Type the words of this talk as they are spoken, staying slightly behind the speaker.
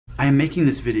I am making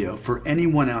this video for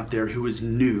anyone out there who is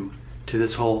new to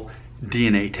this whole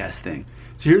DNA test thing.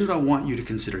 So here's what I want you to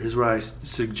consider. Here's what I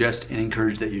suggest and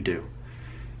encourage that you do.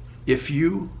 If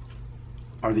you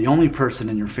are the only person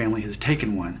in your family who has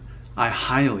taken one, I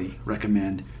highly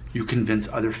recommend you convince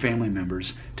other family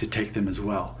members to take them as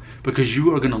well, because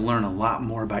you are going to learn a lot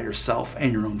more about yourself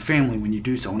and your own family when you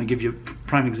do so. I want to give you a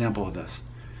prime example of this.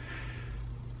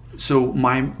 So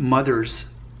my mother's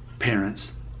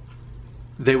parents,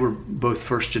 they were both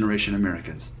first-generation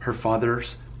Americans. Her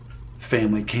father's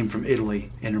family came from Italy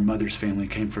and her mother's family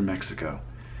came from Mexico.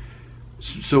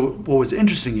 So what was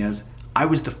interesting is I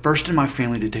was the first in my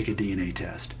family to take a DNA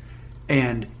test.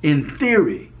 And in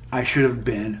theory, I should have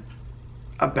been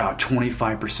about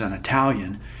 25%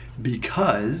 Italian,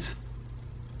 because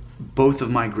both of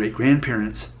my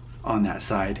great-grandparents on that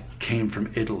side came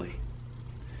from Italy.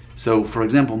 So for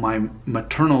example, my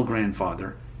maternal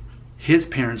grandfather, his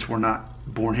parents were not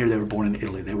born here, they were born in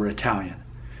Italy, they were Italian.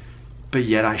 But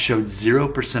yet I showed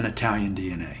 0% Italian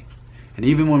DNA. And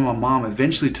even when my mom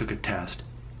eventually took a test,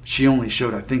 she only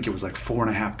showed, I think it was like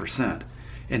 4.5%.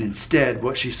 And instead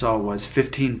what she saw was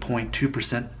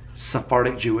 15.2%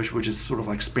 Sephardic Jewish, which is sort of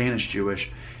like Spanish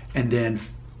Jewish, and then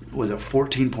was a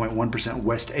 14.1%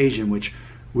 West Asian, which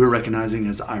we're recognizing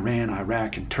as Iran,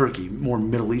 Iraq, and Turkey, more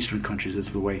Middle Eastern countries is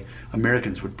the way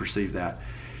Americans would perceive that.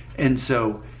 And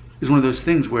so it was one of those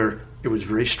things where it was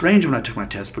very strange when I took my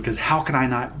test, because how can I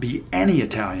not be any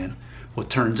Italian? Well,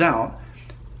 it turns out,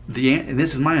 and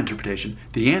this is my interpretation,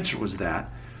 the answer was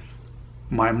that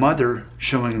my mother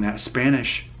showing that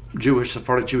Spanish Jewish,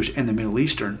 Sephardic Jewish, and the Middle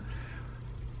Eastern,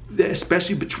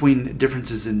 especially between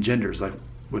differences in genders, like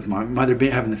with my mother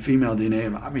having the female DNA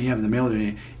and me having the male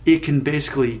DNA, it can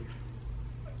basically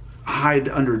hide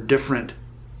under different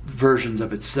versions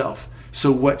of itself.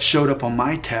 So what showed up on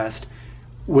my test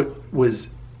was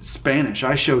Spanish.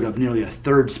 I showed up nearly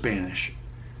 1/3 Spanish,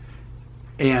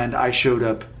 and I showed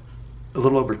up a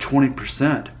little over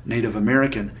 20% Native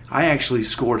American. I actually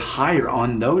scored higher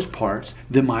on those parts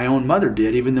than my own mother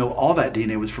did, even though all that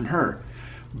DNA was from her.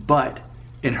 But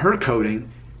in her coding,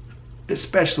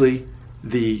 especially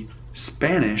the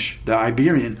Spanish, the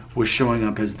Iberian, was showing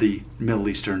up as the Middle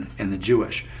Eastern and the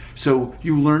Jewish. So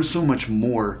you learn so much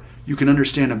more. You can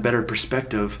understand a better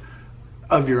perspective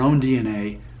of your own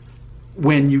DNA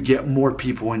when you get more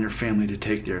people in your family to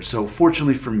take theirs. So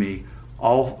fortunately for me,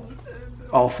 all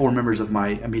 4 members of my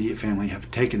immediate family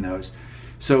have taken those.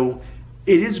 So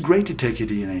it is great to take a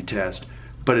DNA test,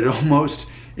 but it almost,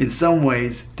 in some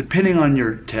ways, depending on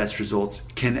your test results,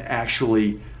 can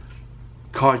actually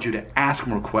cause you to ask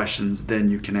more questions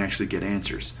than you can actually get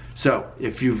answers. So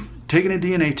if you've taken a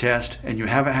DNA test and you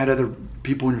haven't had other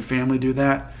people in your family do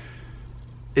that,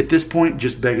 at this point,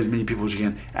 just beg as many people as you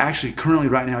can. Actually, currently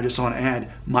right now, I just saw an ad,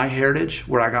 MyHeritage,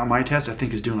 where I got my test, I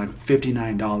think is doing like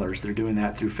 $59. They're doing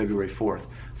that through February 4th,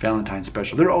 Valentine's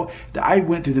special. I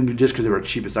went through them just because they were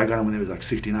cheapest. I got them when they was like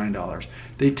 $69.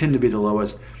 They tend to be the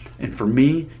lowest. And for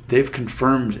me, they've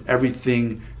confirmed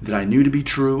everything that I knew to be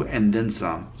true and then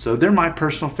some. So they're my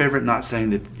personal favorite, not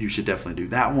saying that you should definitely do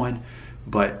that one,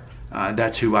 but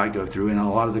that's who I go through. And a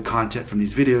lot of the content from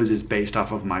these videos is based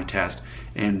off of my test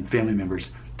and family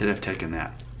members that have taken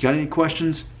that. Got any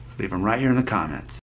questions? Leave them right here in the comments.